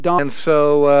And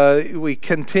so we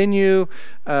continue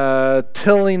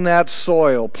tilling that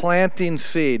soil, planting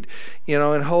seed,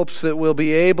 in hopes that we'll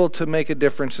be able to make a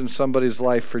difference in somebody's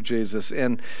life for Jesus.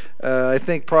 And I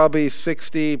think probably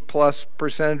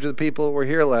 60+% of the people that were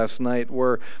here last night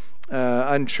were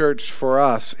unchurched for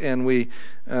us, and we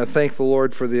thank the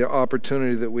Lord for the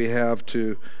opportunity that we have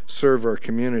to serve our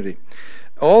community.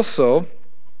 Also,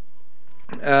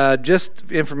 just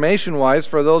information-wise,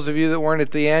 for those of you that weren't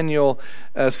at the annual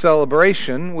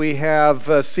celebration, we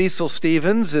have Cecil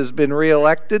Stevens has been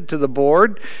reelected to the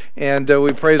board, and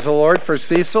we praise the Lord for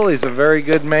Cecil. He's a very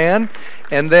good man.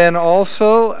 And then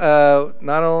also,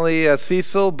 not only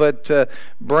Cecil, but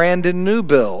Brandon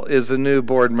Newbill is a new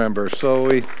board member. So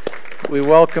we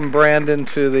welcome Brandon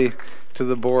to the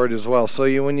board as well. So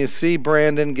when you see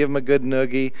Brandon, give him a good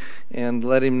noogie and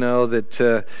let him know that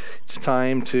it's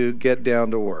time to get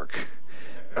down to work.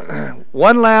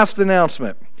 One last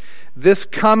announcement. This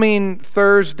coming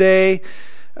Thursday,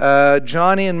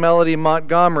 Johnny and Melody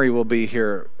Montgomery will be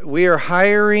here. We are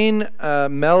hiring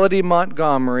Melody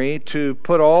Montgomery to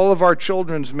put all of our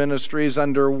children's ministries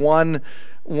under one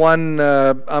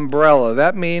umbrella.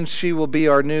 That means she will be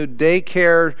our new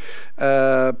daycare,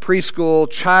 preschool,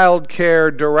 child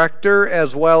care director,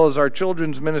 as well as our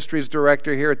children's ministries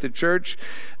director here at the church.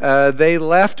 They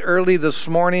left early this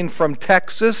morning from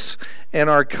Texas and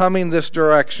are coming this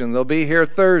direction. They'll be here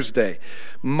Thursday.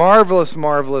 Marvelous,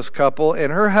 marvelous couple.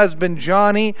 And her husband,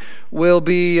 Johnny, will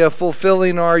be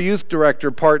fulfilling our youth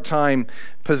director part-time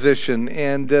position.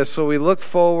 And so we look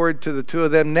forward to the two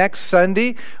of them. Next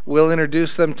Sunday, we'll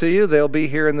introduce them to you. They'll be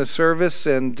here in the service,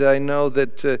 and I know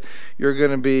that you're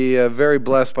going to be very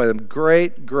blessed by them.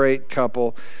 Great, great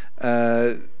couple,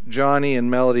 Johnny and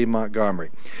Melody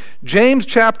Montgomery. James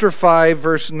chapter 5,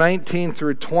 verse 19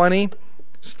 through 20.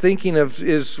 Thinking of,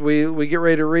 as we get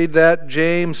ready to read that,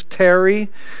 James Terry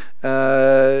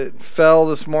fell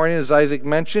this morning, as Isaac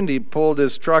mentioned. He pulled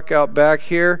his truck out back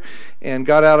here and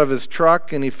got out of his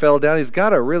truck, and he fell down. He's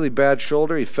got a really bad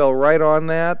shoulder. He fell right on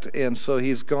that, and so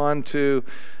he's gone to,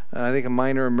 I think, a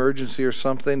minor emergency or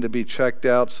something to be checked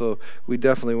out, so we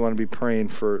definitely want to be praying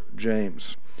for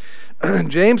James.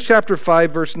 James chapter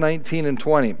 5, verse 19 and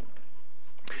 20.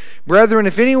 Brethren,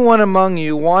 if anyone among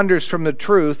you wanders from the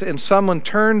truth and someone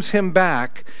turns him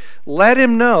back, let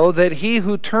him know that he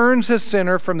who turns a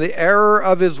sinner from the error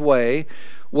of his way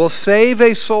will save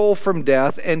a soul from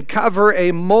death and cover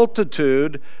a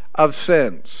multitude of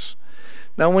sins.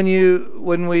 Now, when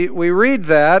we read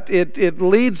that, it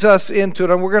leads us into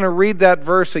it, and we're going to read that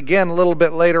verse again a little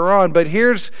bit later on, but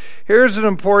here's an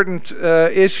important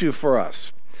issue for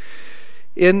us.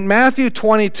 In Matthew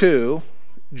 22,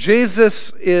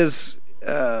 Jesus is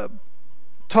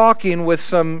talking with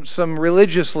some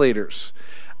religious leaders.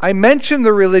 I mention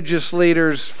the religious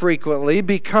leaders frequently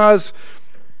because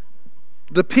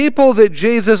the people that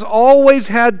Jesus always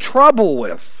had trouble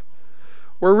with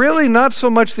were really not so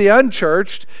much the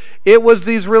unchurched, it was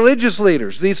these religious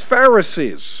leaders, these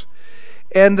Pharisees.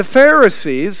 And the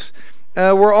Pharisees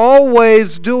were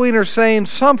always doing or saying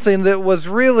something that was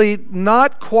really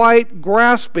not quite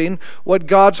grasping what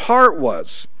God's heart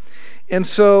was. And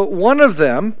so one of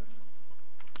them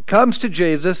comes to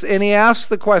Jesus and he asks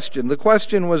the question. The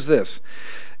question was this.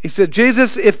 He said,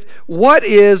 Jesus, what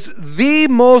is the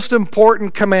most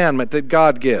important commandment that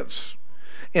God gives?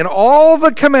 In all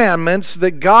the commandments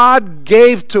that God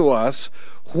gave to us,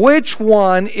 which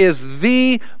one is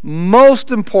the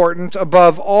most important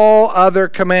above all other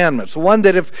commandments? One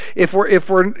that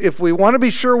if we want to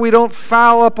be sure we don't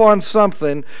foul up on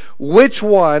something, which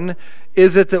one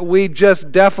is it that we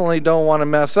just definitely don't want to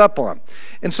mess up on?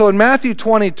 And so in Matthew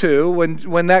 22,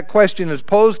 when that question is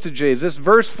posed to Jesus,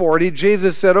 verse 40,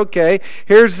 Jesus said, okay,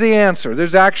 here's the answer.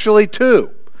 There's actually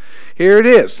two. Here it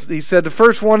is. He said the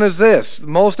first one is this, the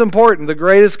most important, the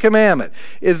greatest commandment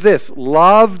is this: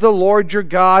 love the Lord your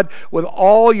God with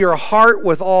all your heart,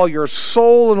 with all your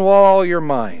soul, and with all your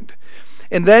mind.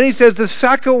 And then he says the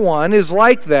second one is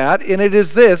like that, and it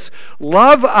is this: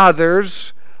 love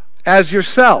others as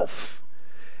yourself.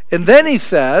 And then he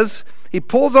says, he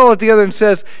pulls all it together and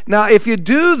says, now if you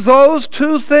do those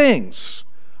two things,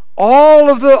 all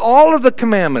of the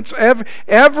commandments,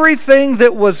 everything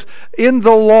that was in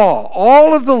the law,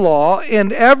 all of the law,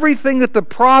 and everything that the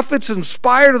prophets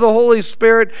inspired of the Holy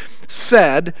Spirit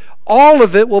said, all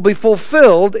of it will be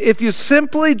fulfilled if you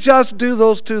simply just do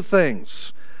those two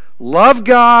things. Love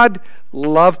God,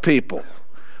 love people.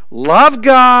 Love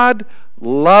God,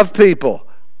 love people.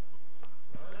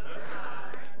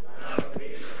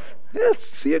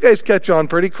 Yes, so you guys catch on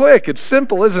pretty quick. It's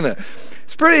simple, isn't it?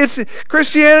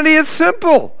 Christianity is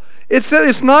simple.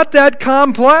 It's not that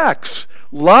complex.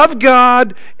 Love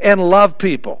God and love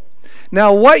people.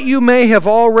 Now, what you may have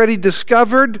already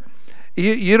discovered,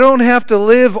 you don't have to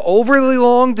live overly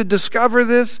long to discover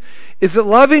this, is that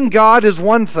loving God is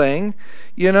one thing,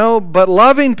 but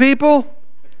loving people,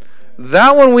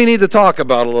 that one we need to talk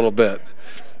about a little bit.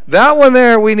 That one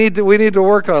there we need to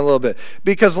work on a little bit.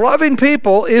 Because loving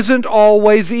people isn't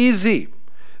always easy.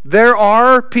 There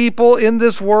are people in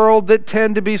this world that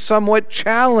tend to be somewhat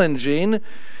challenging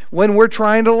when we're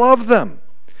trying to love them.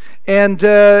 And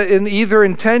either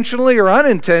intentionally or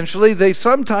unintentionally, they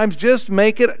sometimes just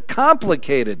make it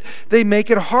complicated. They make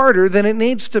it harder than it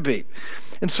needs to be.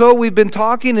 And so we've been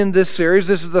talking in this series.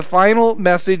 This is the final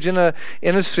message in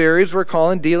a series we're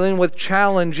calling Dealing with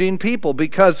Challenging People.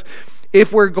 Because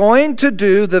if we're going to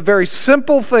do the very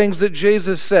simple things that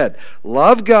Jesus said,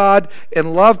 love God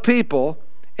and love people,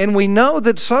 and we know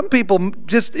that some people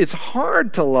it's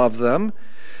hard to love them,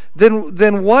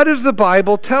 then what does the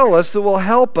Bible tell us that will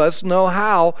help us know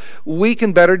how we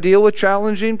can better deal with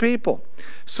challenging people?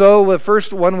 So the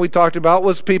first one we talked about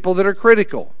was people that are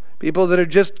critical. People that are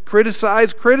just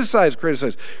criticize.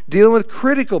 Dealing with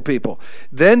critical people.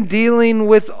 Then dealing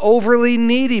with overly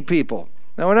needy people.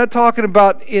 Now, we're not talking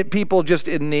about people just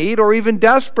in need or even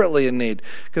desperately in need,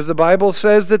 because the Bible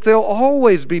says that there'll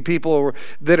always be people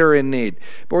that are in need.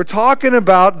 But we're talking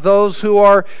about those who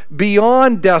are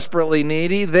beyond desperately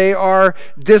needy. They are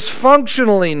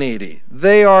dysfunctionally needy.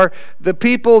 They are the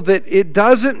people that it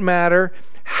doesn't matter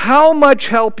how much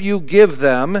help you give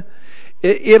them,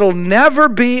 it'll never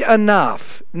be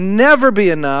enough. Never be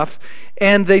enough.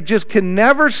 And they just can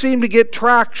never seem to get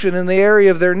traction in the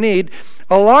area of their need,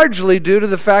 largely due to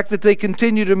the fact that they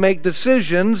continue to make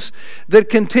decisions that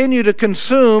continue to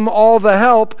consume all the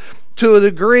help to a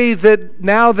degree that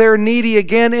now they're needy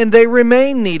again, and they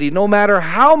remain needy no matter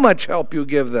how much help you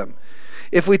give them.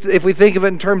 If we think of it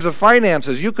in terms of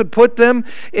finances, you could put them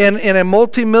in a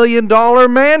multi-million-dollar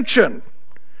mansion,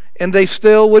 and they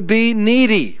still would be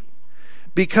needy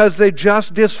because they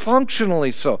just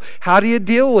dysfunctionally so. How do you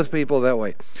deal with people that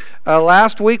way?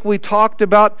 Last week we talked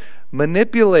about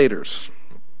manipulators.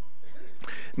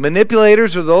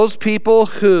 Manipulators are those people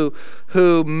who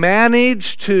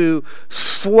manage to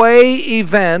sway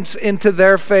events into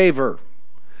their favor.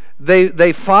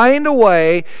 They find a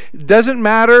way. Doesn't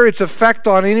matter its effect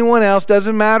on anyone else.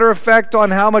 Doesn't matter effect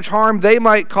on how much harm they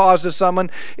might cause to someone,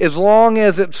 as long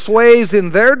as it sways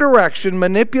in their direction,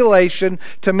 manipulation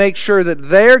to make sure that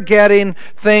they're getting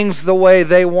things the way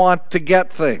they want to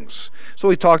get things. So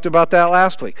we talked about that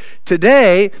last week.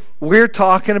 Today, we're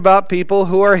talking about people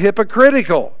who are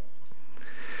hypocritical.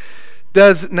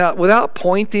 Now, without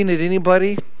pointing at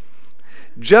anybody,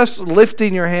 just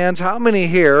lifting your hands, how many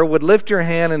here would lift your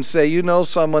hand and say, you know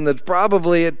someone that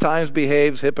probably at times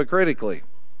behaves hypocritically?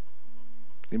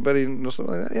 Anybody know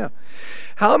something like that? Yeah.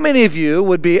 How many of you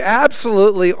would be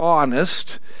absolutely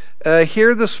honest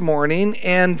here this morning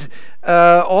and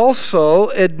also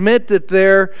admit that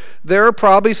there are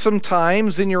probably some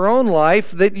times in your own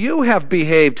life that you have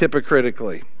behaved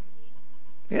hypocritically?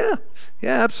 Yeah,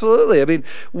 absolutely. I mean,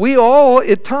 we all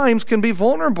at times can be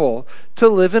vulnerable to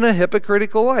live in a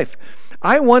hypocritical life.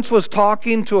 I once was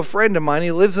talking to a friend of mine.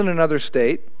 He lives in another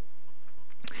state,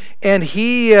 and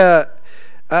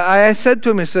I said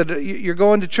to him, I said, "You're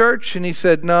going to church?" And he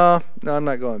said, No, I'm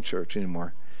not going to church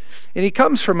anymore. And he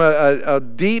comes from a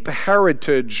deep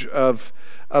heritage of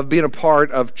being a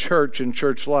part of church and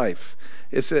church life.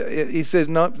 He said,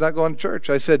 "No, I'm not going to church."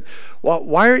 I said, "Well,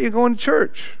 why aren't you going to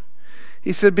church?"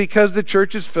 He said, "Because the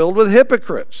church is filled with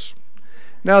hypocrites."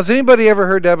 Now, has anybody ever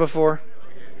heard that before?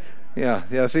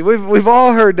 Yeah. See, we've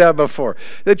all heard that before.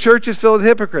 The church is filled with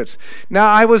hypocrites. Now,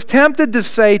 I was tempted to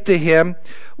say to him,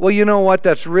 "Well, you know what?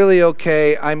 That's really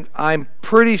okay. I'm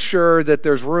pretty sure that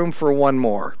there's room for one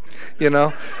more." You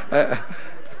know,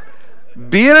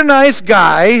 being a nice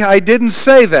guy, I didn't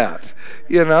say that.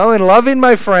 You know, and loving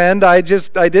my friend, I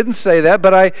didn't say that,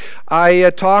 but I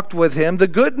talked with him. The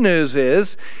good news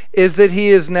is that he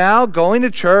is now going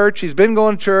to church. He's been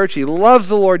going to church. He loves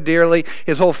the Lord dearly.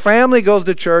 His whole family goes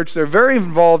to church. They're very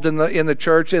involved in the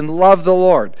church and love the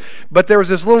Lord. But there was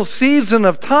this little season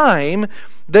of time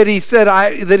that he said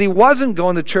that he wasn't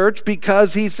going to church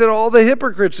because he said all the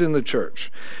hypocrites in the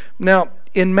church. Now,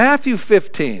 in Matthew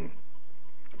 15,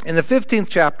 in the 15th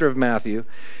chapter of Matthew,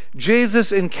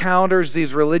 Jesus encounters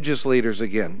these religious leaders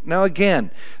again. Now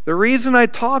again, the reason I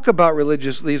talk about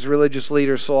these religious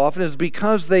leaders so often is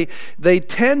because they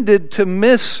tended to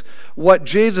miss what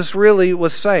Jesus really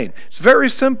was saying. It's very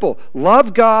simple.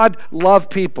 Love God, love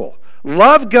people.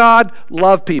 Love God,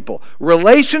 love people.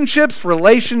 Relationships.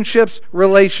 Love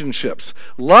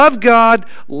God,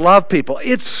 love people.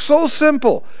 It's so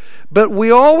simple. But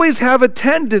we always have a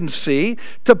tendency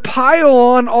to pile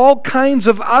on all kinds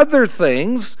of other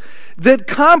things that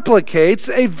complicates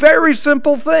a very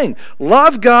simple thing.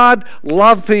 Love God,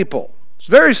 love people. It's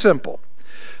very simple.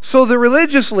 So the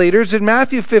religious leaders in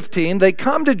Matthew 15, they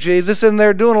come to Jesus and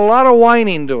they're doing a lot of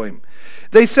whining to him.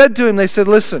 They said to him,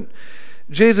 listen,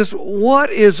 Jesus,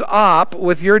 what is up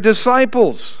with your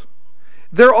disciples?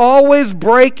 They're always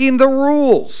breaking the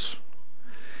rules.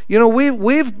 You know,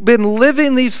 we've been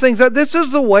living these things. This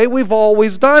is the way we've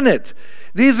always done it.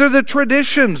 These are the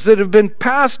traditions that have been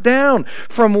passed down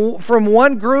from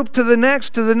one group to the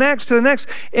next, to the next, to the next.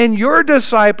 And your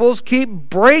disciples keep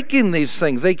breaking these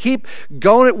things. They keep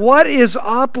going. What is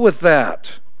up with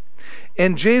that?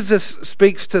 And Jesus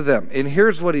speaks to them. And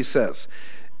here's what he says.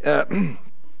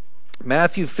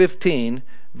 Matthew 15,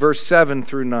 verse 7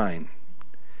 through 9.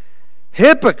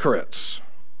 Hypocrites!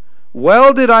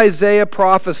 Well did Isaiah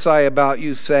prophesy about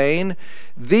you, saying,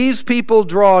 these people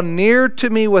draw near to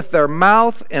me with their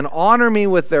mouth and honor me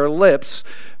with their lips,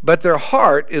 but their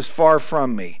heart is far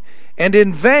from me. And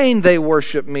in vain they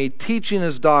worship me, teaching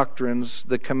as doctrines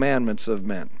the commandments of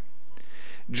men.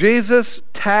 Jesus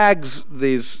tags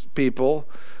these people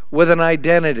with an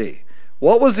identity.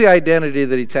 What was the identity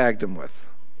that he tagged them with?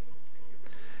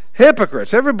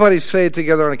 Hypocrites. Everybody say it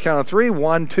together on a count of three.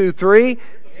 1, 2, 3.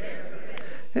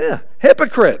 Yeah,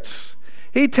 hypocrites.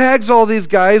 He tags all these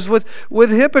guys with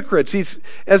hypocrites. He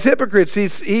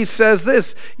says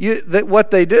this, that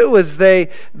what they do is they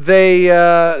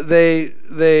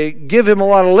give him a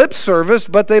lot of lip service,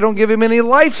 but they don't give him any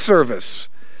life service.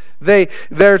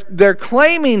 They're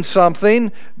claiming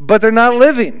something, but they're not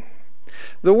living.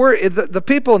 The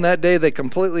people in that day, they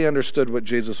completely understood what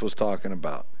Jesus was talking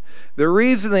about. The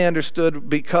reason they understood,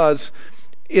 because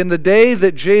in the day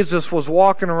that Jesus was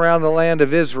walking around the land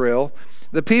of Israel,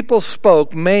 the people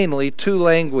spoke mainly two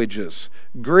languages,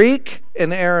 Greek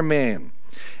and Aramean.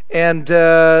 And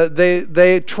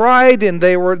they tried, and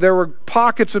there were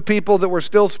pockets of people that were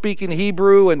still speaking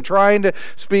Hebrew and trying to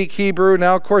speak Hebrew.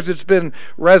 Now, of course, it's been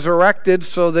resurrected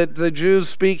so that the Jews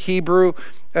speak Hebrew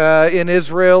in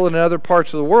Israel and in other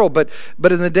parts of the world. But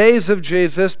in the days of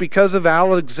Jesus, because of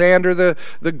Alexander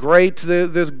the Great,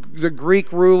 the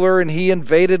Greek ruler, and he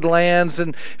invaded lands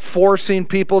and forcing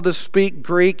people to speak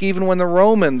Greek, even when the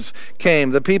Romans came,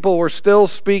 the people were still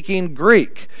speaking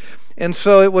Greek. And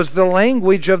so it was the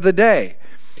language of the day.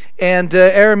 And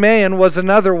Aramean was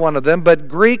another one of them, but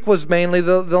Greek was mainly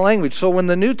the language. So when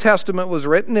the New Testament was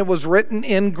written, it was written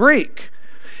in Greek.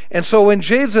 And so when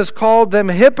Jesus called them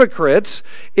hypocrites,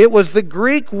 it was the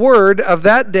Greek word of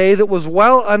that day that was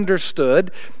well understood.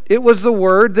 It was the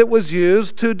word that was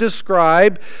used to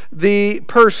describe the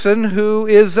person who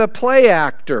is a play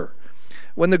actor.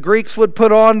 When the Greeks would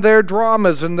put on their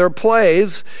dramas and their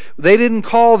plays, they didn't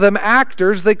call them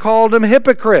actors, they called them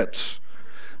hypocrites.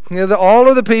 You know, all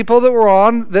of the people that were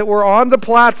on the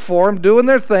platform doing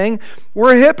their thing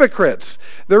were hypocrites.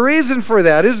 The reason for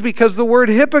that is because the word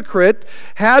hypocrite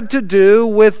had to do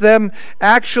with them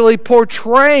actually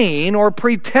portraying or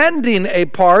pretending a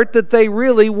part that they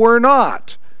really were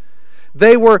not.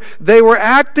 They were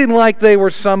acting like they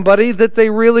were somebody that they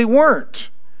really weren't.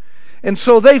 And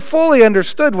so they fully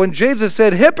understood when Jesus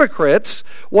said hypocrites,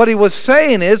 what he was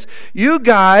saying is, you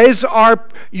guys are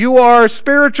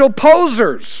spiritual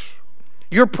posers.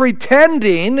 You're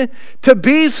pretending to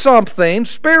be something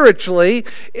spiritually,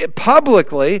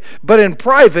 publicly, but in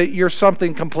private, you're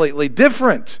something completely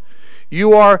different.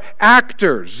 You are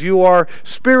actors. You are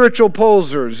spiritual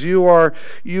posers. You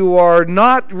are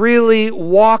not really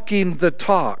walking the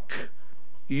talk.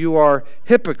 You are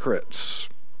hypocrites.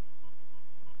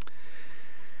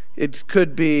 It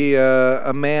could be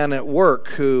a man at work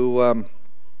who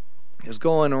is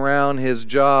going around his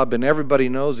job and everybody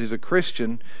knows he's a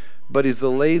Christian, but he's the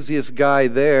laziest guy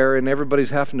there, and everybody's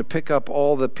having to pick up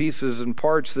all the pieces and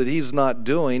parts that he's not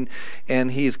doing,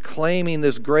 and he's claiming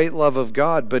this great love of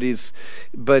God, but he's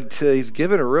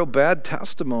given a real bad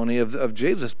testimony of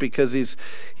Jesus because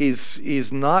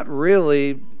he's not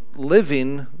really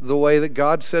living the way that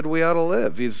God said we ought to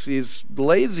live. He's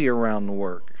lazy around the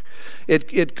work.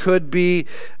 It could be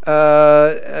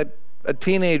a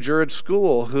teenager at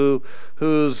school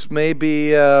who's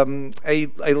maybe a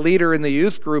leader in the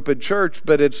youth group at church,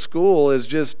 but at school is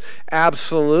just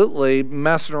absolutely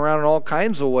messing around in all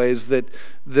kinds of ways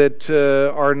that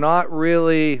are not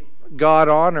really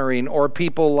God-honoring or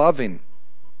people-loving.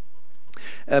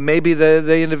 Maybe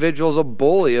the individual's a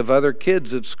bully of other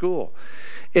kids at school.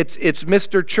 It's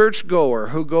Mr. Churchgoer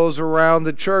who goes around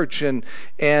the church and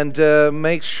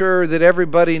makes sure that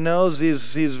everybody knows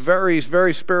he's very,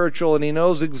 very spiritual, and he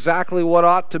knows exactly what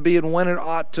ought to be and when it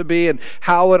ought to be and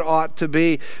how it ought to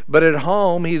be. But at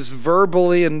home, he's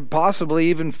verbally and possibly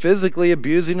even physically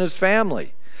abusing his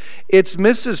family. It's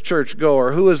Mrs.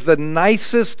 Churchgoer, who is the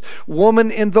nicest woman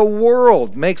in the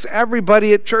world, makes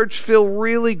everybody at church feel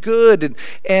really good,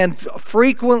 and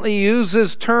frequently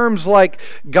uses terms like,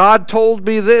 God told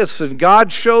me this, and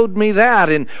God showed me that,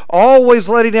 and always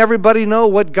letting everybody know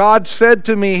what God said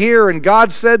to me here, and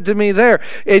God said to me there.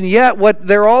 And yet what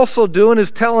they're also doing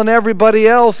is telling everybody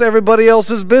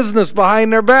else's business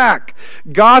behind their back,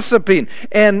 gossiping,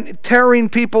 and tearing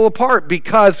people apart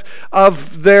because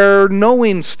of their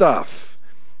knowing stuff.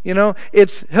 You know,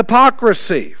 it's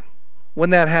hypocrisy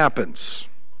when that happens.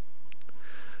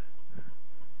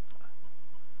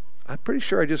 I'm pretty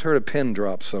sure I just heard a pin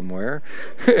drop somewhere.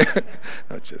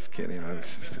 No, just kidding. I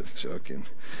was just joking.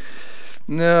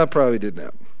 No, probably did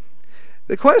not.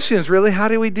 The question is really, how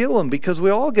do we deal with them? Because we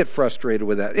all get frustrated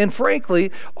with that. And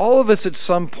frankly, all of us at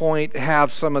some point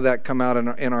have some of that come out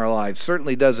in our lives.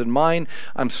 Certainly does in mine.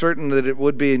 I'm certain that it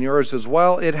would be in yours as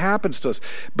well. It happens to us.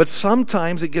 But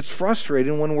sometimes it gets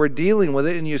frustrating when we're dealing with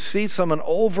it and you see someone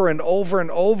over and over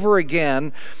and over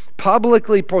again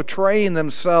publicly portraying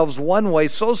themselves one way,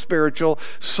 so spiritual,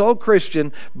 so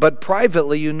Christian, but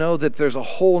privately you know that there's a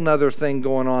whole nother thing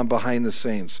going on behind the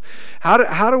scenes. How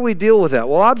do we deal with that?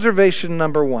 Well, observation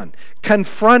number 1,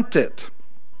 confront it.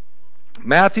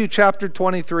 Matthew chapter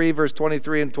 23, verse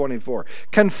 23 and 24.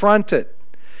 Confront it.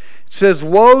 It says,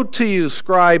 "Woe to you,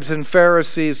 scribes and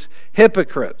Pharisees,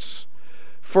 hypocrites,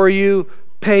 for you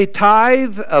pay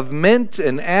tithe of mint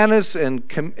and anise and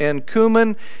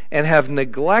cumin, and have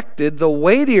neglected the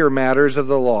weightier matters of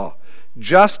the law,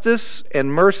 justice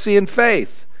and mercy and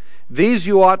faith. These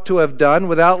you ought to have done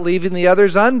without leaving the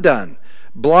others undone.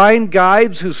 Blind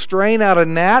guides who strain out a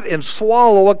gnat and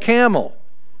swallow a camel."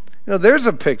 You know, there's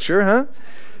a picture, huh?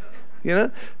 You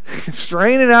know,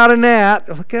 straining out a gnat.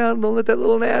 Look out, don't let that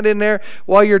little gnat in there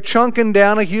while you're chunking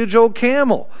down a huge old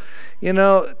camel. You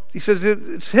know, he says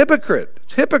it's hypocrite.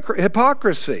 It's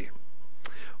hypocrisy.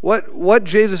 What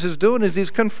Jesus is doing is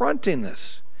he's confronting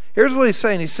this. Here's what he's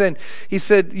saying. He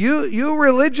said, you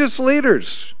religious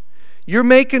leaders, you're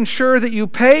making sure that you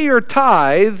pay your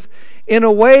tithe in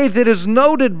a way that is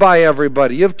noted by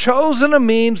everybody. You've chosen a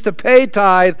means to pay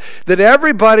tithe that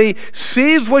everybody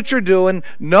sees what you're doing,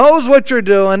 knows what you're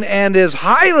doing, and is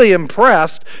highly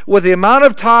impressed with the amount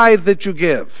of tithe that you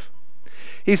give.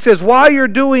 He says, while you're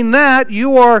doing that,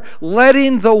 you are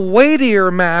letting the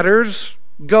weightier matters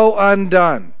go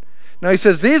undone. Now he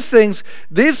says these things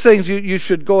you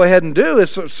should go ahead and do.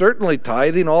 It's certainly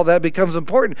tithing, all that becomes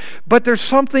important. But there's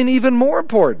something even more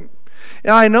important.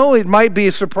 Now I know it might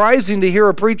be surprising to hear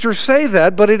a preacher say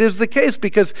that, but it is the case,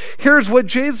 because here's what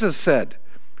Jesus said.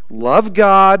 Love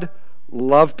God,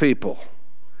 love people.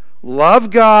 Love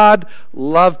God,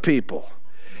 love people.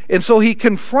 And so he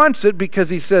confronts it because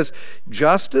he says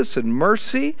justice and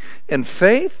mercy and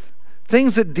faith,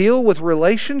 things that deal with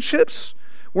relationships,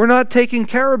 we're not taking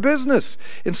care of business.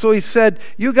 And so he said,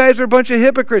 you guys are a bunch of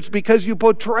hypocrites because you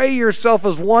portray yourself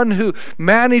as one who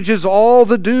manages all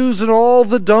the do's and all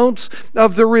the don'ts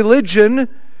of the religion,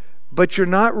 but you're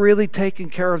not really taking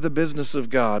care of the business of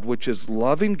God, which is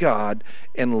loving God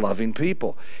and loving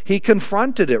people. He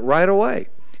confronted it right away.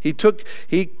 He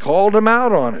called them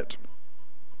out on it.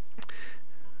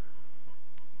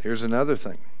 Here's another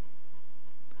thing.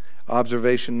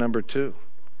 Observation number 2.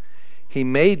 He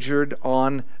majored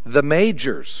on the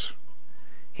majors.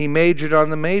 He majored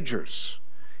on the majors.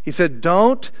 He said,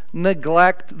 don't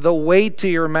neglect the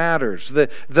weightier matters,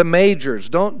 the majors.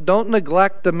 Don't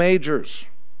neglect the majors.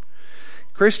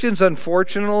 Christians,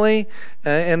 unfortunately,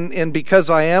 and because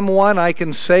I am one, I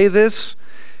can say this,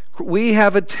 we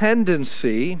have a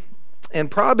tendency and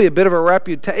probably a bit of a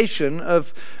reputation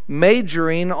of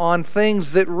majoring on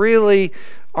things that really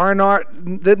are not,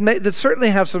 that certainly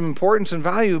have some importance and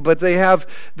value, but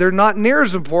they're not near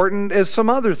as important as some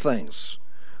other things.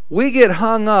 We get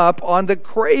hung up on the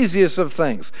craziest of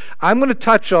things. I'm going to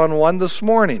touch on one this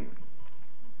morning.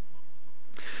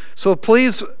 So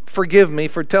please forgive me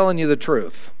for telling you the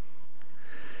truth.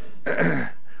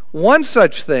 One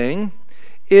such thing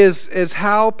is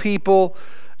how people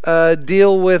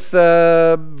deal with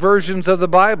versions of the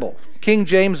Bible. King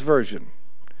James Version.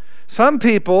 Some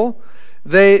people,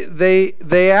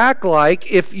 they act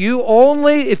like if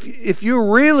you're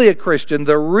really a Christian,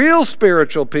 the real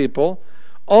spiritual people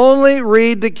Only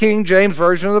read the King James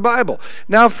Version of the Bible.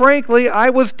 Now, frankly, I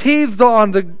was teethed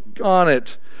on the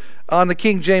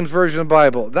King James Version of the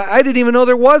Bible. I didn't even know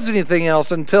there was anything else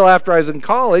until after I was in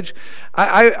college.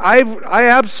 I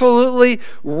absolutely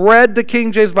read the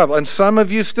King James Bible, and some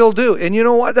of you still do. And you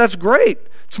know what? That's great.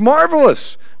 It's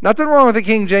marvelous. Nothing wrong with the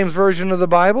King James Version of the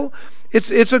Bible.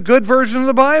 It's a good version of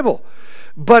the Bible.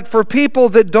 But for people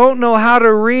that don't know how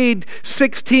to read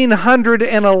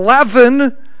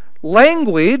 1611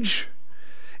 language,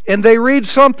 and they read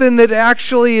something that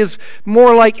actually is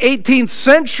more like 18th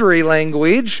century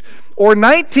language, or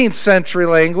 19th century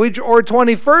language, or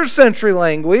 21st century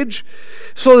language,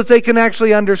 so that they can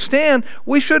actually understand,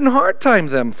 we shouldn't hard time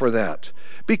them for that.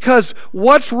 Because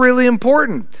what's really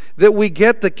important? That we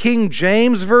get the King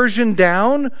James Version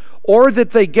down, or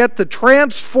that they get the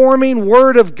transforming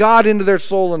Word of God into their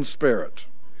soul and spirit.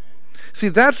 See,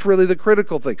 that's really the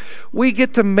critical thing. We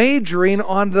get to majoring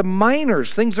on the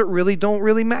minors, things that really don't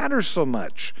really matter so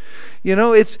much. You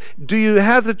know, it's, do you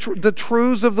have the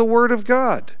truths of the Word of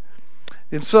God?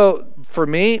 And so, for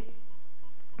me,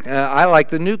 I like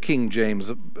the New King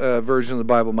James Version of the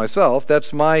Bible myself.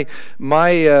 That's my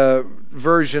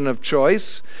version of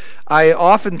choice. I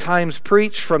oftentimes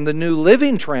preach from the New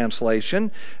Living Translation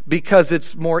because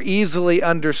it's more easily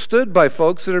understood by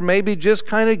folks that are maybe just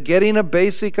kind of getting a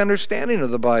basic understanding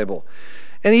of the Bible.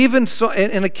 And even so,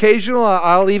 and occasionally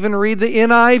I'll even read the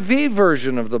NIV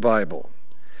version of the Bible.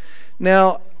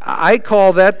 Now, I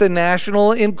call that the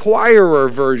National Enquirer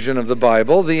version of the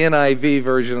Bible, the NIV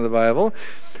version of the Bible.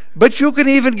 But you can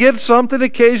even get something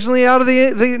occasionally out of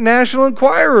the National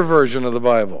Enquirer version of the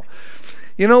Bible.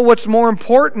 You know, what's more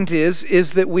important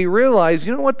is that we realize,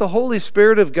 you know what, the Holy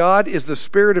Spirit of God is the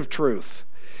Spirit of truth.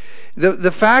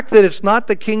 The fact that it's not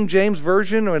the King James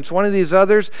Version or it's one of these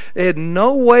others, it had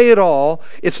no way at all.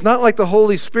 It's not like the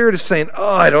Holy Spirit is saying,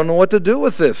 oh, I don't know what to do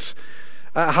with this.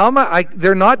 How am I?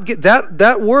 They're not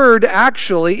that word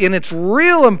actually in its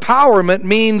real empowerment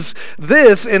means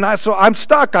this, and so I'm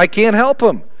stuck. I can't help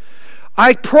them.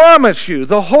 I promise you,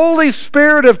 the Holy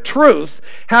Spirit of truth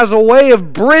has a way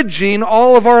of bridging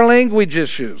all of our language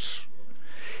issues.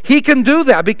 He can do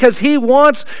that because He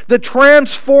wants the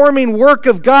transforming work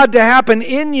of God to happen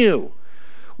in you.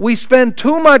 We spend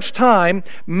too much time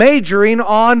majoring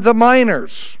on the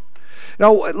minors.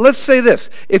 Now, let's say this.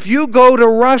 If you go to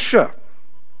Russia,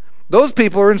 those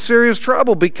people are in serious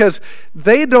trouble because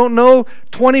they don't know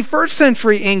 21st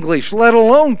century English, let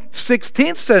alone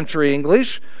 16th century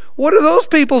English. What are those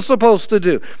people supposed to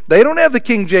do? They don't have the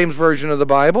King James Version of the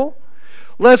Bible.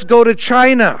 Let's go to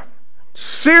China.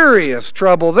 Serious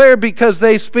trouble there because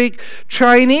they speak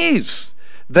Chinese.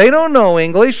 They don't know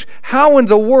English. How in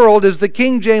the world is the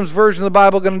King James Version of the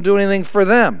Bible going to do anything for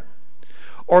them?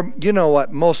 Or, you know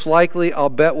what, most likely, I'll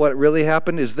bet what really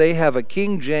happened is they have a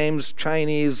King James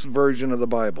Chinese version of the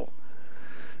Bible.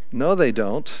 No, they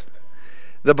don't.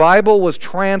 The Bible was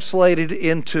translated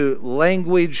into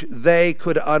language they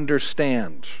could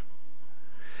understand.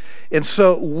 And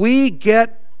so we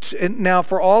get, now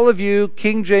for all of you,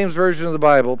 King James Version of the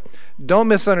Bible, don't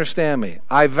misunderstand me.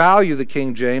 I value the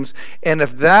King James, and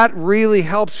if that really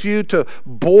helps you to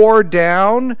bore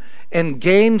down and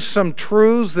gain some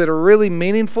truths that are really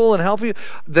meaningful and help you,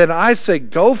 then I say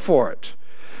go for it.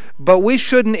 But we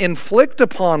shouldn't inflict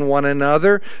upon one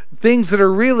another things that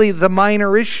are really the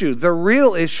minor issue. The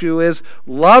real issue is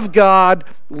love God,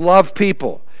 love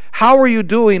people. How are you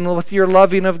doing with your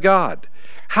loving of God?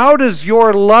 How does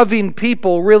your loving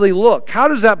people really look? How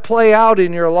does that play out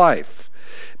in your life?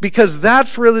 Because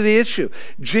that's really the issue.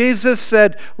 Jesus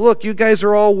said, look, you guys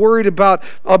are all worried about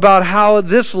how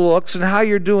this looks and how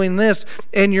you're doing this,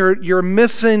 and you're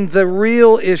missing the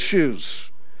real issues.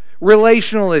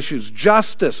 Relational issues,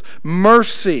 justice,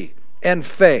 mercy, and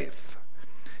faith.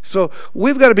 So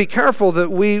we've got to be careful that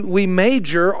we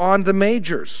major on the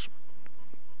majors.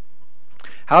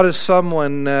 How does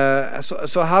someone,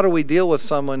 so how do we deal with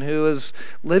someone who is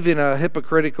living a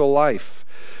hypocritical life?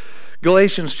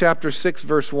 Galatians chapter 6,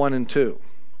 verse 1 and 2.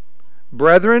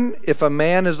 Brethren, if a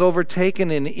man is overtaken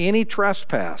in any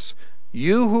trespass,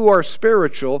 you who are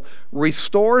spiritual,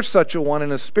 restore such a one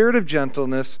in a spirit of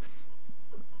gentleness,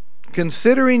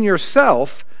 considering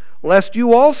yourself, lest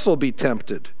you also be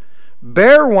tempted.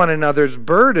 Bear one another's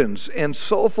burdens, and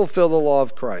so fulfill the law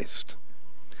of Christ.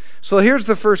 So here's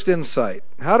the first insight.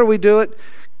 How do we do it?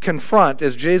 Confront,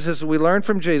 as we learned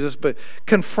from Jesus, but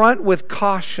confront with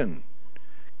caution.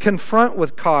 Confront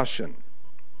with caution.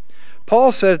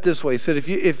 Paul said it this way. He said,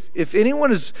 if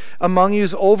anyone is among you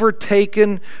is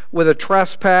overtaken with a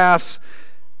trespass,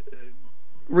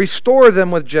 restore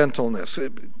them with gentleness.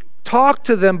 Talk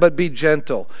to them, but be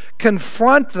gentle.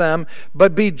 Confront them,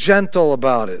 but be gentle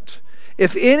about it.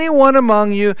 If anyone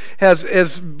among you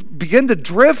has begun to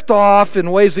drift off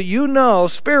in ways that you know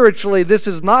spiritually this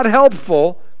is not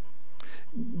helpful,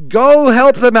 go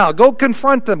help them out. Go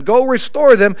confront them. Go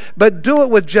restore them, but do it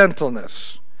with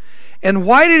gentleness. And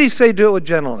why did he say do it with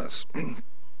gentleness?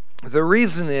 The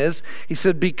reason is, he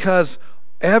said, because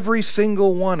every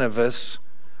single one of us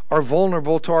are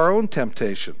vulnerable to our own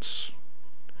temptations.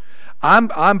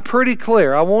 I'm pretty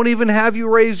clear. I won't even have you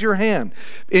raise your hand.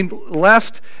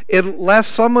 Lest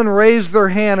someone raise their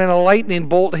hand and a lightning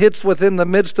bolt hits within the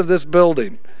midst of this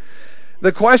building.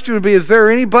 The question would be, is there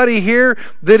anybody here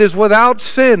that is without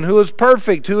sin, who is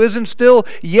perfect, who isn't still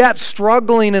yet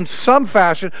struggling in some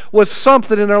fashion with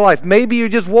something in their life? Maybe you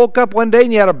just woke up one day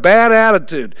and you had a bad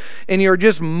attitude and you're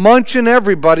just munching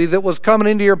everybody that was coming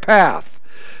into your path.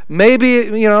 Maybe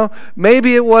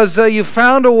it was you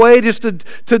found a way just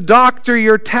to doctor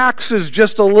your taxes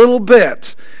just a little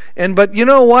bit. But you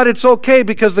know what? It's okay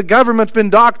because the government's been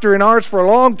doctoring ours for a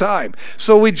long time,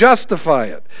 so we justify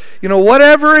it.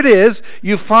 Whatever it is,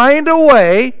 you find a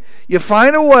way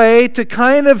to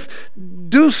kind of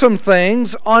do some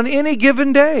things on any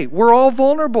given day. We're all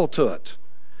vulnerable to it.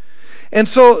 And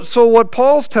so what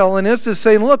Paul's telling us is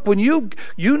saying, look, when you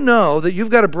know that you've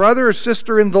got a brother or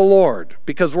sister in the Lord,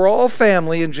 because we're all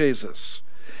family in Jesus,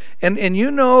 and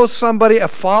you know somebody, a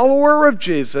follower of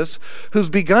Jesus, who's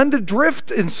begun to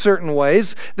drift in certain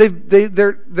ways,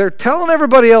 they're telling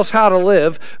everybody else how to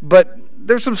live, but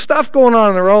there's some stuff going on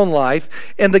in their own life,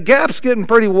 and the gap's getting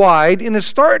pretty wide, and it's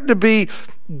starting to be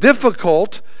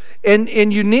difficult.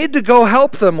 And you need to go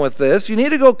help them with this. You need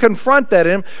to go confront that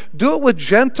in them. Do it with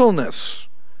gentleness.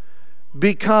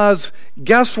 Because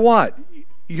guess what?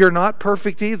 You're not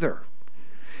perfect either.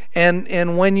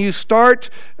 And when you start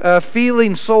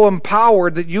feeling so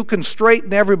empowered that you can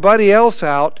straighten everybody else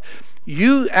out,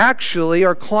 you actually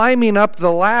are climbing up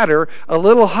the ladder a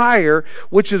little higher,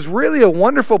 which is really a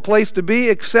wonderful place to be,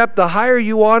 except the higher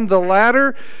you on the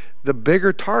ladder, the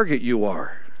bigger target you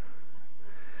are.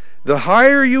 The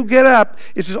higher you get up,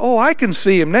 it says, oh, I can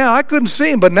see him now. I couldn't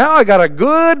see him, but now I got a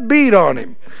good beat on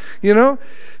him.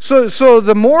 So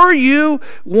the more you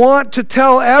want to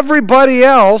tell everybody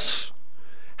else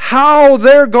how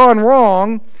they're gone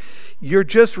wrong, you're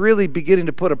just really beginning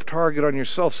to put a target on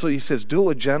yourself. So he says, do it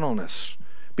with gentleness.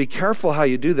 Be careful how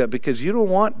you do that, because you don't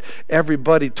want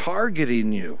everybody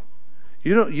targeting you.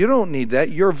 You don't need that.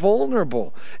 You're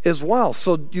vulnerable as well.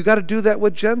 So you got to do that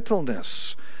with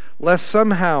gentleness, lest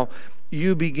somehow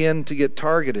you begin to get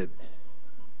targeted.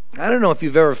 I don't know if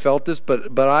you've ever felt this,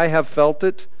 but I have felt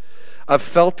it. I've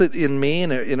felt it in me,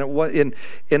 and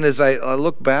as I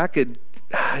look back,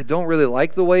 I don't really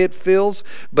like the way it feels,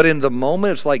 but in the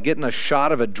moment, it's like getting a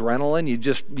shot of adrenaline.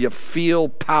 You feel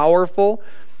powerful.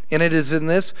 And it is in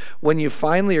this, when you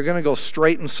finally are going to go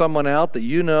straighten someone out that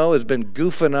you know has been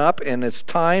goofing up, and it's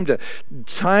time to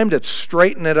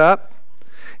straighten it up.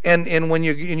 And when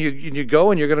you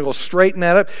go and you're going to go straighten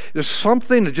that up, there's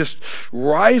something that just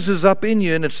rises up in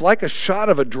you, and it's like a shot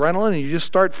of adrenaline, and you just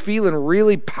start feeling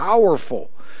really powerful.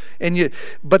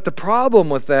 But the problem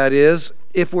with that is,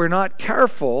 if we're not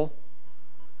careful,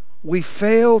 we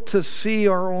fail to see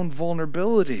our own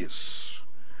vulnerabilities,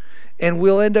 and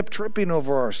we'll end up tripping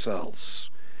over ourselves.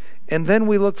 And then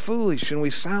we look foolish and we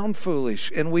sound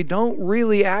foolish, and we don't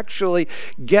really actually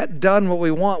get done what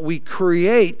we want. We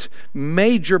create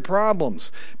major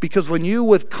problems, because when you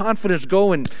with confidence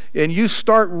go and you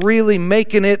start really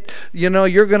making it,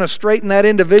 you're going to straighten that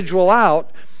individual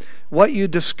out, what you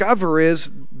discover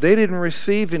is they didn't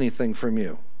receive anything from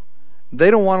you. They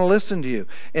don't want to listen to you.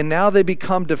 And now they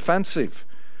become defensive.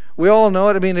 We all know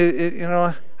it. I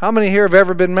mean, how many here have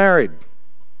ever been married?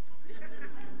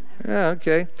 Yeah,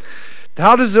 okay.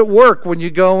 How does it work when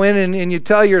you go in and you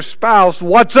tell your spouse,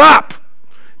 what's up?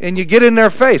 And you get in their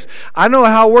face. I know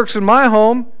how it works in my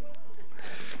home.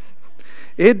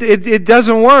 It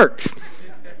doesn't work.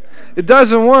 It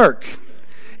doesn't work.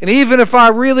 And even if I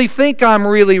really think I'm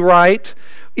really right,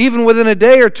 even within a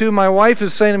day or two, my wife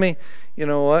is saying to me, you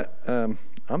know what?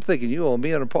 I'm thinking you owe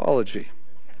me an apology.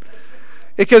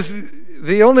 Because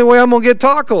the only way I'm going to get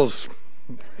tacos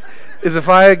is if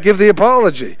I give the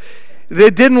apology.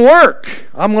 It didn't work.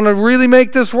 I'm going to really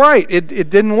make this right. It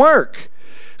didn't work.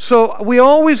 So we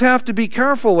always have to be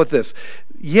careful with this.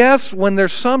 Yes, when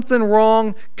there's something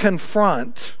wrong,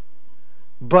 confront,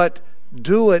 but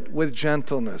do it with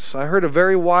gentleness. I heard a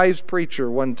very wise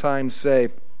preacher one time say,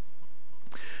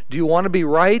 do you want to be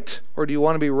right, or do you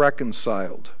want to be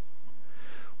reconciled?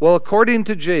 Well, according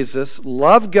to Jesus,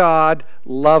 love God,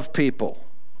 love people.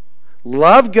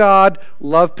 Love God,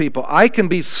 love people. I can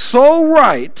be so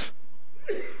right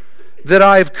that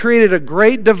I've created a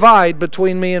great divide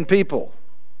between me and people.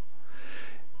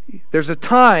 There's a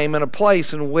time and a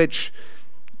place in which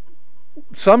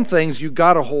some things you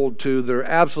got to hold to. They're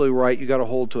absolutely right. You got to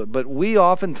hold to it. But we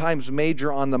oftentimes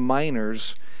major on the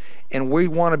minors, and we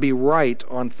want to be right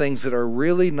on things that are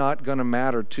really not going to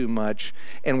matter too much,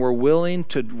 and we're willing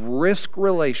to risk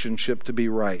relationship to be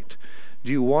right.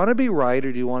 Do you want to be right,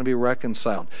 or do you want to be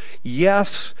reconciled?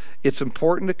 Yes, it's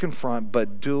important to confront,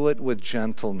 but do it with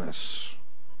gentleness.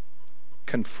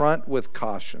 Confront with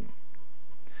caution.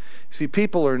 See,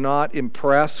 people are not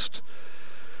impressed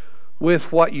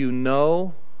with what you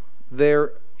know.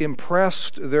 They're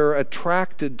attracted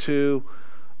to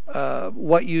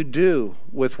what you do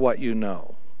with what you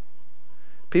know.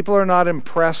 People are not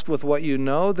impressed with what you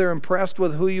know. They're impressed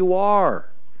with who you are.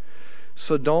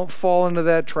 So don't fall into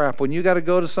that trap. When you got to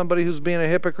go to somebody who's being a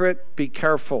hypocrite, be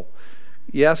careful.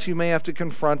 Yes, you may have to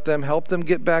confront them, help them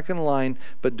get back in line,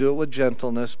 but do it with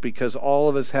gentleness, because all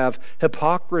of us have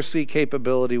hypocrisy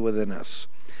capability within us.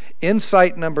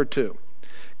 Insight number 2.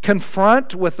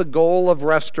 Confront with the goal of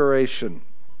restoration.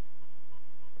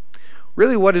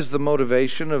 Really, what is the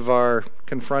motivation of our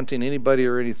confronting anybody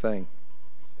or anything?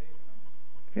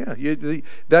 Yeah,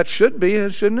 that should be,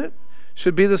 shouldn't it?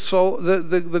 Should be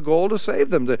the goal to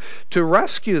save them, to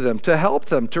rescue them, to help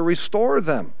them, to restore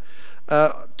them.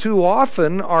 Too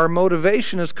often, our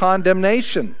motivation is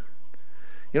condemnation.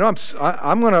 You know,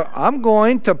 I'm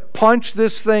going to punch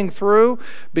this thing through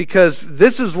because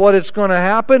this is what it's going to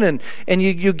happen, and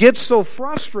you get so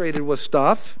frustrated with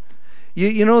stuff,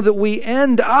 you know, that we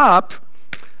end up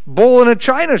bull in a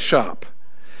china shop.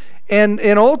 And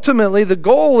ultimately, the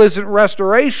goal isn't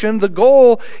restoration. The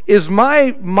goal is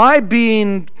my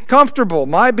being comfortable,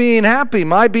 my being happy,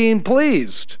 my being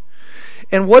pleased.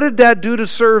 And what did that do to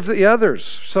serve the others?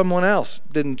 Someone else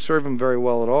didn't serve them very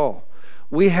well at all.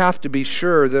 We have to be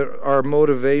sure that our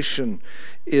motivation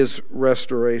is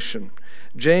restoration.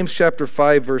 James chapter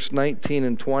 5, verse 19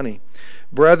 and 20.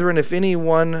 Brethren, if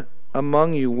anyone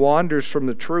among you wanders from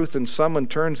the truth and someone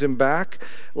turns him back,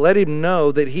 let him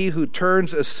know that he who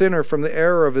turns a sinner from the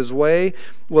error of his way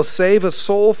will save a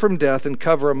soul from death and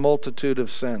cover a multitude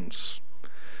of sins.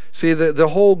 See, the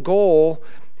whole goal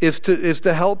is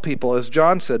to help people, as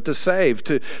John said, to save,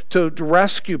 to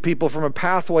rescue people from a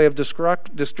pathway of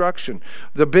destruction.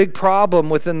 The big problem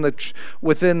within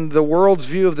the world's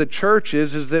view of the church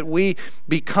is that we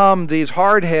become these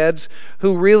hardheads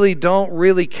who really don't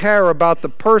really care about the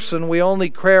person. We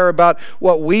only care about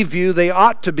what we view they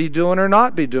ought to be doing or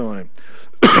not be doing.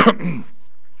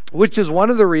 Which is one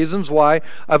of the reasons why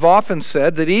I've often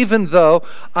said that even though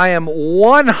I am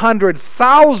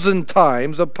 100,000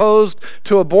 times opposed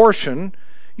to abortion,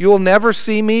 you will never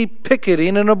see me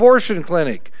picketing an abortion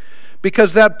clinic.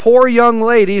 Because that poor young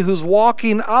lady who's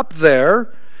walking up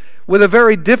there with a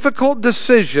very difficult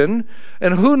decision,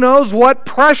 and who knows what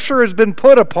pressure has been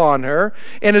put upon her,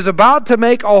 and is about to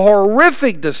make a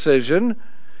horrific decision,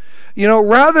 you know,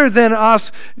 rather than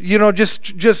us, you know,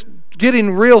 just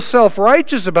getting real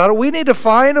self-righteous about it, we need to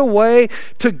find a way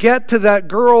to get to that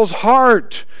girl's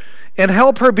heart and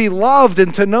help her be loved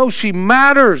and to know she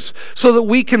matters, so that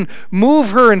we can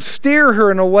move her and steer her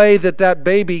in a way that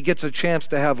baby gets a chance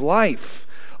to have life.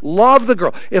 Love the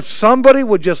girl. If somebody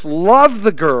would just love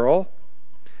the girl,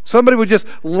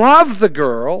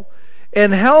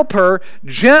 and help her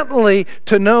gently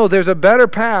to know there's a better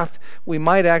path, we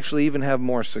might actually even have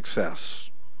more success.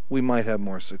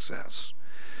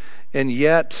 And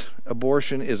yet,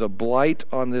 abortion is a blight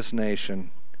on this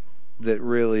nation that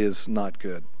really is not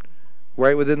good.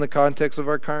 Right within the context of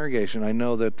our congregation, I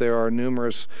know that there are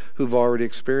numerous who've already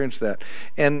experienced that.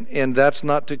 And that's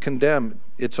not to condemn.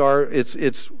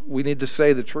 We need to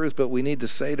say the truth, but we need to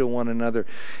say to one another,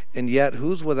 and yet,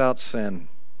 who's without sin?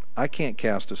 I can't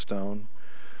cast a stone.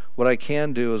 What I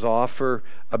can do is offer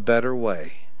a better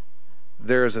way.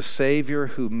 There is a Savior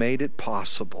who made it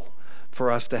possible for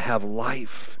us to have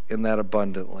life in that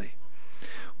abundantly.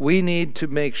 We need to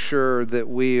make sure that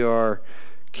we are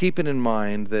keeping in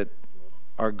mind that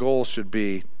our goal should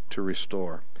be to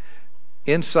restore.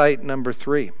 Insight number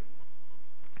 3.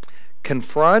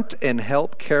 Confront and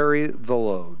help carry the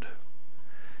load.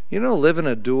 You know, living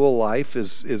a dual life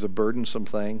is a burdensome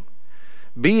thing.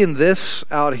 Being this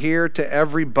out here to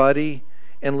everybody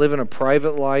and living a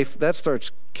private life, that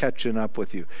starts catching up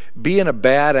with you. Being a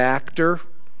bad actor,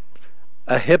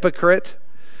 a hypocrite,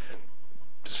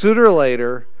 sooner or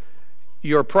later,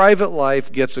 your private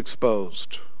life gets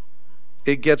exposed.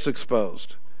 It gets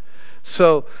exposed.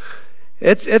 So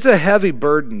it's a heavy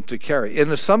burden to carry.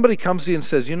 And if somebody comes to you and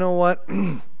says, you know what,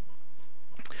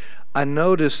 I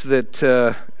notice that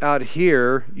out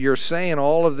here, you're saying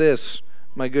all of this,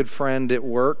 my good friend at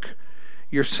work.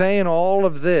 You're saying all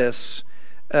of this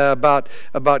about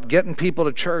getting people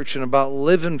to church and about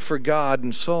living for God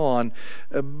and so on.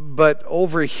 But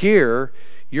over here,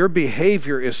 your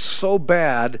behavior is so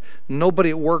bad, nobody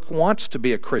at work wants to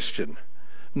be a Christian.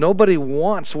 Nobody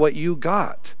wants what you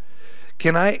got.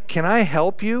 Can I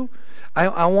help you?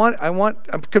 I've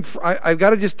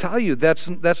got to just tell you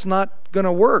that's not going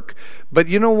to work. But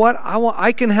you know what?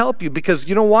 I can help you, because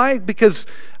you know why? Because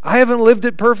I haven't lived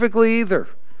it perfectly either.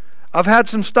 I've had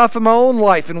some stuff in my own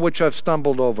life in which I've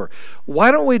stumbled over. Why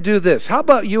don't we do this? How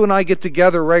about you and I get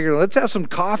together regularly? Let's have some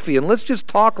coffee and let's just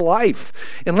talk life.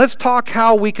 And let's talk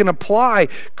how we can apply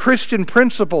Christian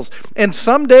principles. And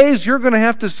some days you're going to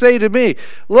have to say to me,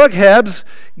 look, Hebs,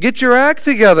 get your act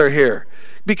together here,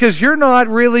 because you're not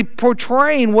really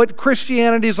portraying what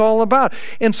Christianity is all about.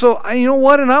 And so, you know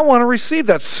what? And I want to receive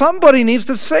that. Somebody needs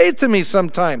to say it to me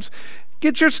sometimes.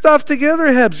 Get your stuff together,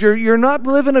 Hebs. You're not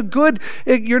living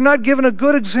you're not giving a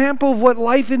good example of what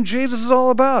life in Jesus is all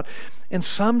about. And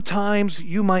sometimes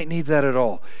you might need that at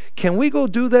all. Can we go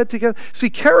do that together?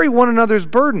 See, carry one another's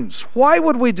burdens. Why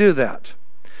would we do that?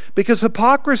 Because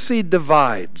hypocrisy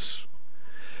divides.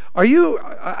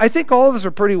 I think all of us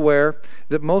are pretty aware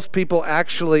that most people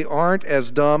actually aren't as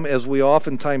dumb as we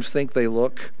oftentimes think they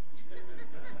look.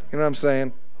 You know what I'm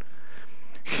saying?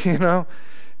 You know,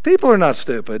 people are not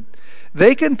stupid.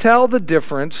 They can tell the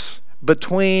difference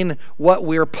between what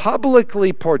we're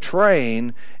publicly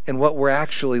portraying and what we're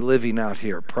actually living out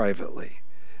here privately.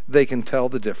 They can tell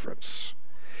the difference.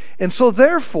 And so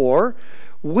therefore,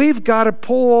 we've got to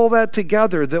pull all that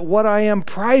together, that what I am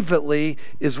privately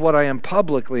is what I am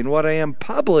publicly, and what I am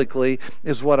publicly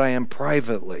is what I am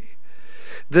privately.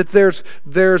 That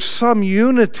there's some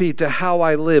unity to how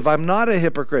I live. I'm not a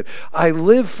hypocrite. I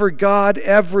live for God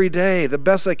every day the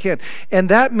best I can. And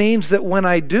that means that when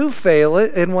I do fail,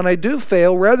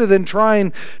 rather than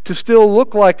trying to still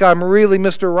look like I'm really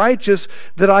Mr. Righteous,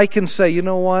 that I can say, you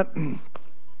know what?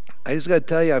 I just got to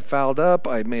tell you, I fouled up.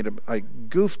 I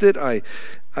goofed it.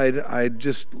 I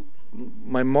just,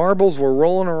 my marbles were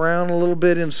rolling around a little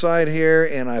bit inside here,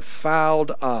 and I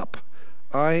fouled up.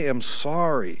 I am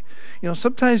sorry. You know,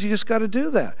 sometimes you just got to do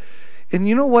that. And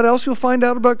you know what else you'll find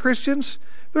out about Christians?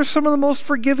 They're some of the most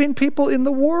forgiving people in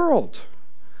the world.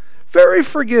 Very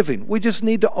forgiving. We just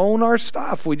need to own our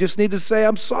stuff. We just need to say,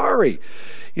 I'm sorry.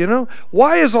 You know,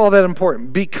 why is all that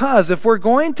important? Because if we're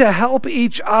going to help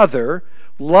each other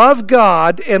love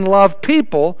God and love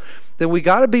people, then we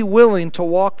got to be willing to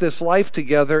walk this life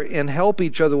together and help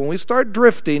each other. When we start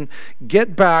drifting,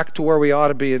 get back to where we ought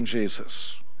to be in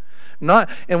Jesus.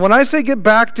 And when I say get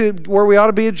back to where we ought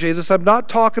to be in Jesus, I'm not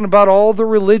talking about all the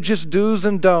religious do's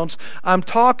and don'ts. I'm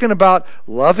talking about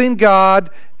loving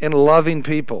God and loving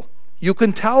people. You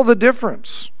can tell the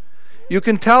difference. You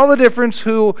can tell the difference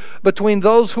between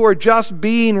those who are just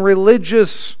being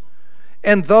religious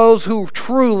and those who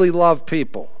truly love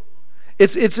people.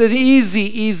 It's an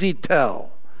easy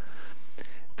tell.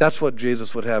 That's what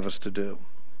Jesus would have us to do.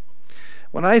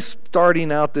 When I starting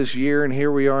out this year, and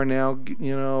here we are now,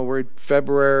 you know, we're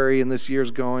February and this year's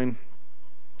going,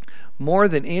 more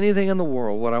than anything in the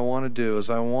world, what I want to do is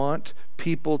I want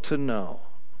people to know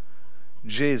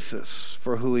Jesus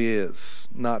for who he is,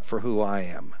 not for who I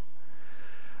am.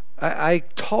 I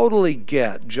totally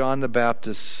get John the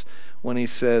Baptist when he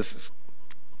says,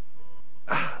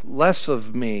 less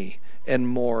of me and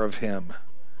more of him.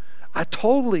 I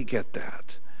totally get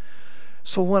that.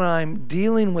 So when I'm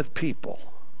dealing with people,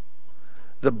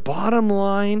 the bottom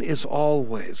line is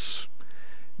always,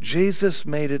 Jesus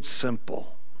made it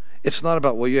simple. It's not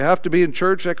about, well, you have to be in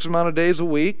church X amount of days a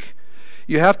week.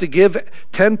 You have to give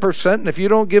 10%, and if you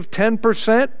don't give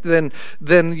 10%,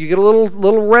 then you get a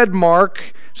little red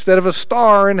mark instead of a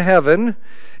star in heaven.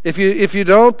 If you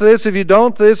don't this,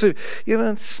 you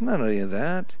know, it's not any of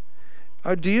that.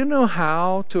 Do you know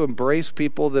how to embrace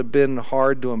people that have been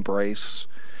hard to embrace?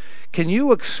 Can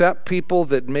you accept people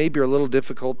that maybe are a little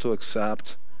difficult to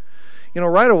accept? You know,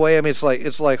 right away, I mean,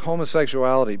 it's like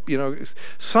homosexuality. You know,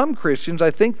 some Christians,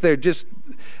 I think they just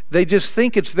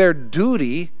think it's their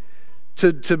duty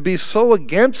to be so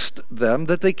against them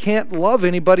that they can't love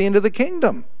anybody into the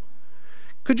kingdom.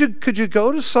 Could you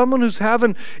go to someone who's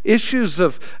having issues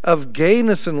of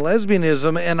gayness and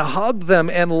lesbianism and hug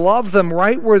them and love them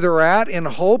right where they're at in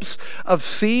hopes of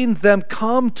seeing them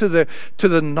come to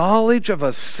the knowledge of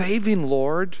a saving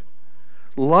Lord?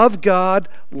 Love God,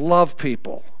 love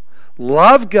people.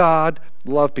 Love God,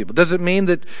 love people. Does it mean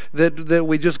that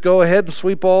we just go ahead and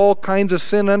sweep all kinds of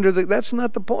sin under that's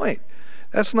not the point.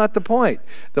 That's not the point.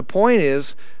 The point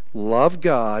is, Love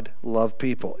God, love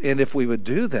people. And if we would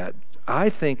do that, I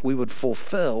think we would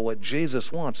fulfill what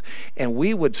Jesus wants. And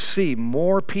we would see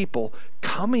more people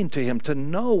coming to him to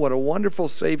know what a wonderful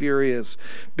Savior he is.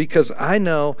 Because I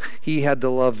know he had to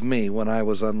love me when I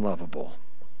was unlovable.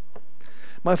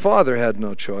 My father had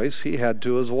no choice. He had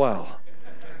to as well.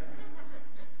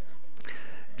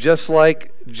 Just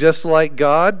like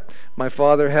God, my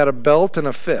father had a belt and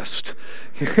a fist.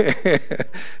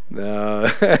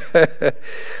 No.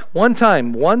 One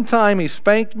time he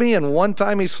spanked me, and one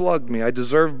time he slugged me. I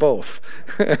deserve both.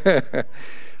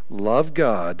 Love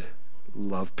God,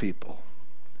 love people.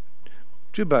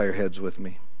 Would you bow your heads with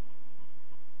me?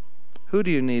 Who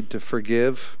do you need to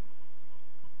forgive?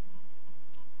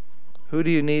 Who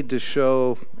do you need to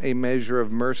show a measure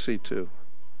of mercy to?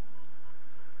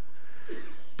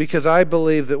 Because I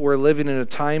believe that we're living in a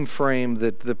time frame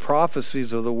that the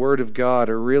prophecies of the Word of God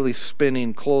are really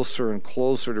spinning closer and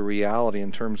closer to reality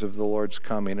in terms of the Lord's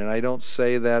coming. And I don't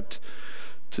say that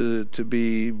to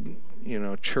be,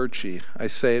 churchy. I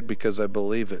say it because I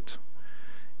believe it.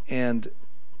 And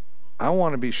I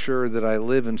want to be sure that I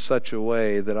live in such a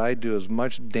way that I do as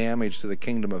much damage to the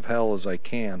kingdom of hell as I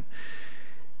can.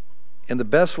 And the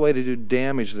best way to do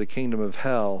damage to the kingdom of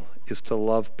hell is to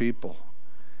love people.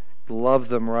 Love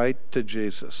them right to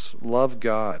Jesus. Love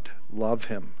God. Love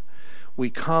him. We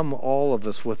come, all of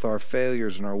us, with our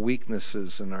failures and our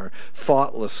weaknesses and our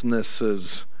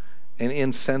thoughtlessnesses and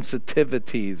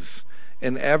insensitivities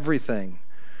and everything.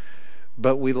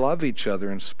 But we love each other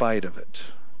in spite of it,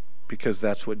 because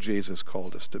that's what Jesus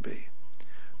called us to be.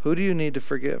 Who do you need to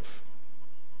forgive?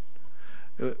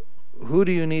 Who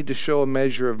do you need to show a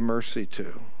measure of mercy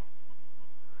to?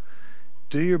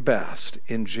 Do your best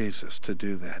in Jesus to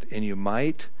do that. And you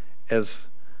might, as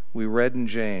we read in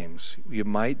James, you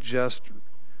might just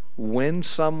win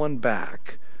someone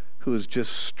back who has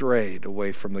just strayed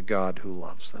away from the God who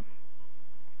loves them.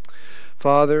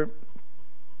 Father,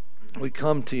 we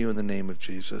come to you in the name of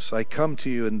Jesus. I come to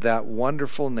you in that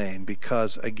wonderful name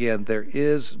because, again, there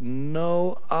is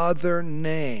no other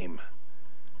name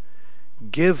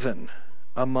given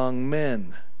among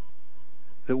men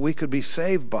that we could be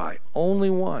saved by. Only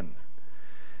one.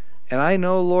 And I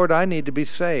know, Lord, I need to be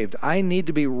saved. I need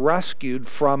to be rescued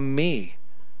from me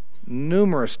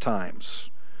numerous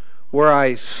times where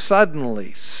I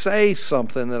suddenly say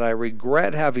something that I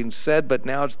regret having said, but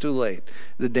now it's too late.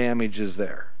 The damage is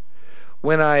there.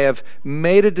 When I have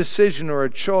made a decision or a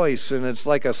choice and it's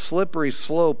like a slippery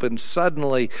slope, and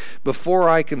suddenly, before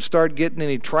I can start getting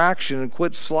any traction and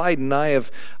quit sliding, I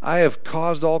have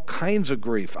caused all kinds of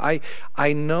grief.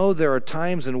 I know there are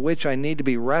times in which I need to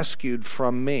be rescued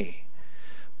from me.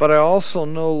 But I also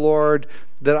know, Lord,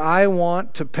 that I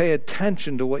want to pay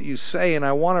attention to what you say, and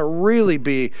I want to really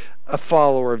be a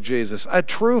follower of Jesus, a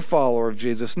true follower of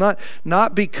Jesus,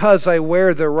 not because I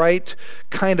wear the right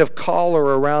kind of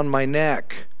collar around my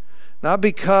neck, not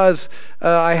because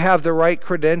I have the right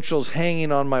credentials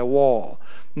hanging on my wall,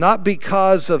 not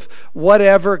because of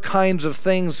whatever kinds of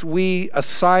things we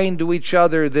assign to each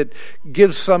other that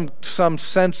gives some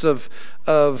sense of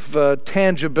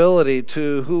tangibility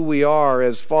to who we are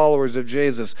as followers of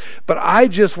Jesus. But I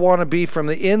just want to be, from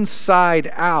the inside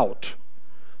out,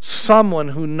 someone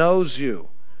who knows you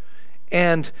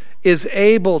and is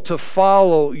able to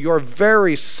follow your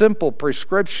very simple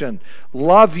prescription: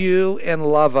 love you and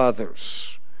love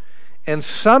others. And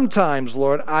sometimes,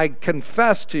 Lord, I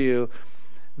confess to you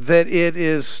that it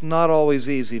is not always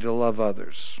easy to love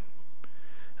others.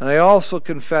 And I also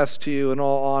confess to you in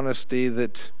all honesty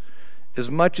that, as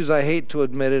much as I hate to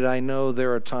admit it, I know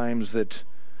there are times that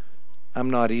I'm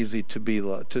not easy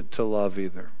to love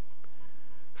either.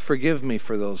 Forgive me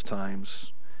for those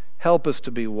times. Help us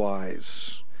to be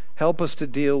wise. Help us to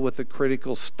deal with the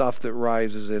critical stuff that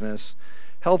rises in us.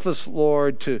 Help us,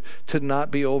 Lord, to not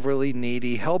be overly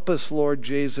needy. Help us, Lord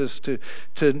Jesus, to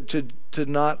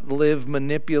not live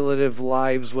manipulative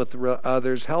lives with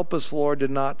others. Help us, Lord, to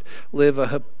not live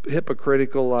a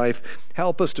hypocritical life.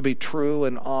 Help us to be true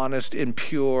and honest and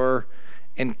pure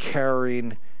and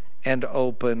caring and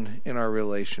open in our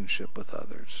relationship with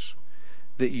others.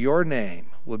 That your name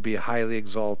would be highly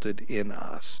exalted in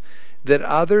us. That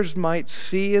others might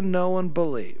see and know and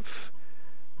believe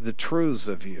the truths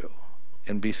of you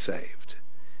and be saved.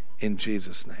 In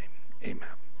Jesus' name, amen.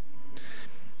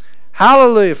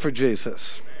 Hallelujah for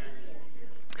Jesus.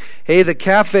 Hey, the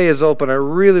cafe is open. I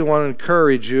really want to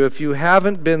encourage you. If you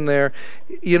haven't been there,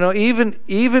 even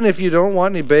if you don't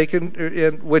want any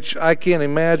bacon, which I can't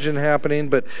imagine happening,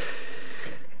 but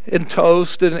in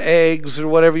toast and eggs or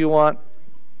whatever you want,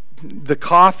 the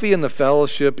coffee and the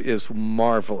fellowship is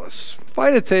marvelous.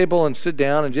 Find a table and sit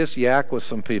down and just yak with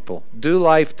some people. Do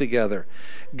life together.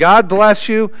 God bless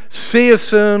you. See you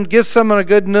soon. Give someone a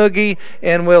good noogie,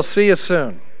 and we'll see you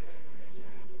soon.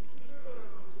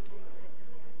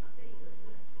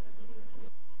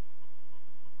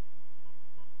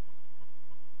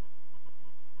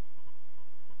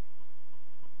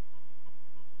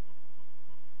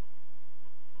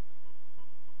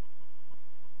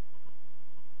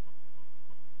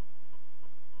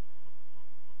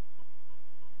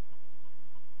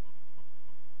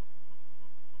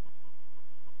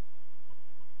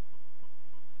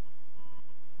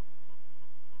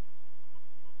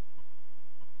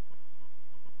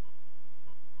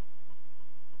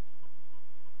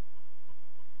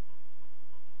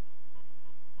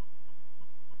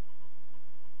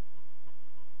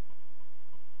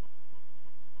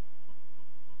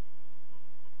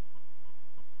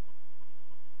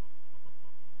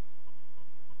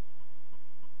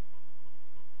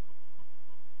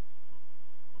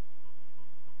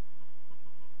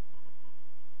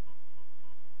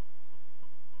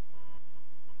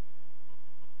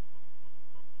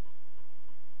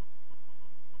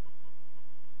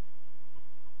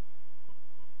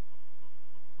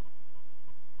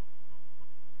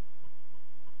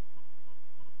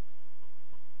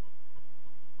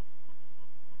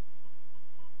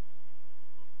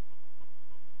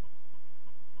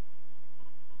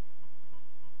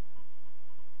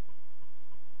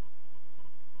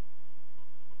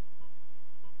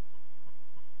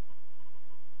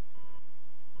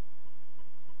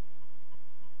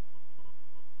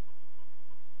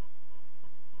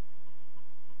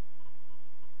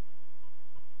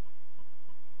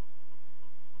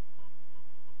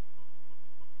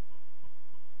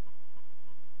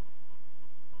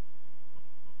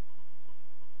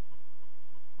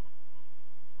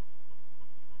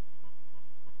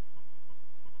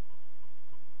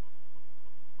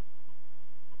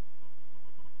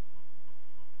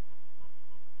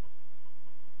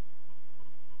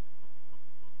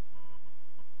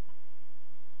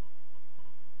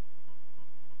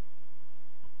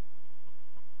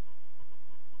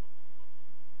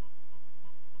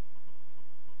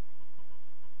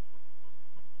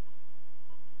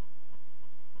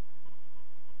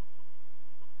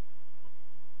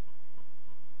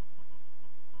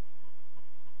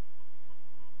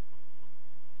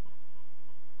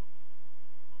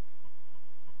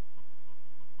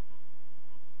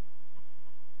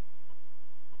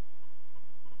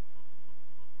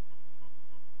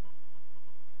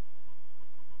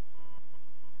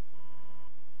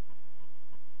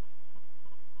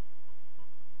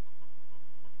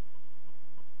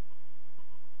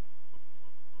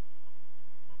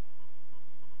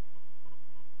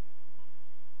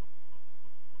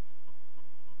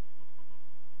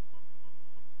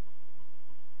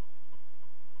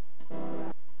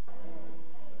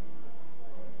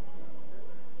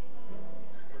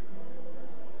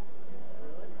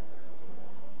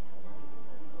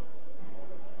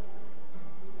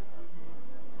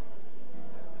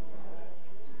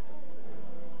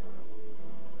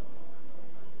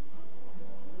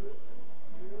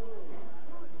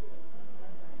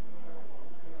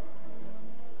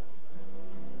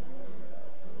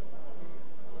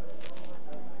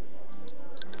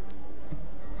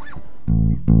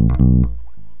 Thank you.